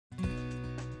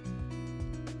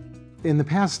In the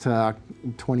past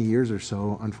 20 years or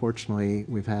so, unfortunately,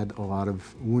 we've had a lot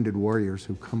of wounded warriors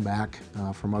who come back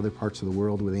from other parts of the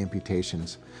world with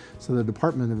amputations. So the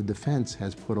Department of Defense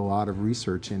has put a lot of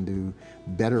research into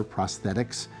better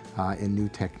prosthetics and new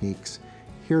techniques.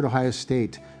 Here at Ohio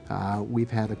State, we've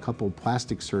had a couple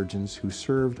plastic surgeons who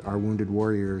served our wounded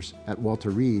warriors at Walter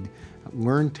Reed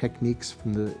learn techniques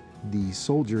from the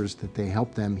soldiers that they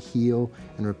helped them heal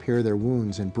and repair their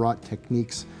wounds, and brought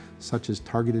techniques such as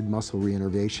targeted muscle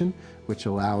reinnervation, which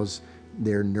allows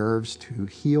their nerves to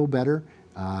heal better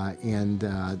and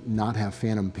not have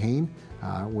phantom pain,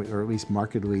 or at least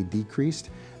markedly decreased.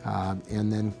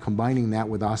 And then combining that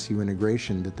with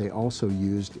osseointegration that they also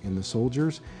used in the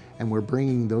soldiers. And we're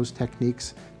bringing those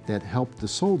techniques that helped the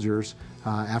soldiers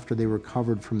after they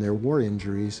recovered from their war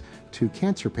injuries to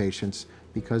cancer patients,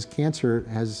 because cancer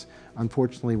has,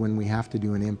 unfortunately, when we have to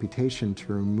do an amputation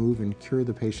to remove and cure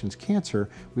the patient's cancer,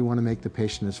 we want to make the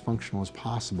patient as functional as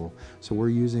possible. So we're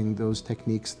using those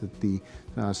techniques that the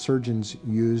surgeons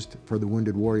used for the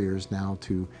wounded warriors now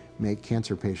to make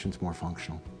cancer patients more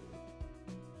functional.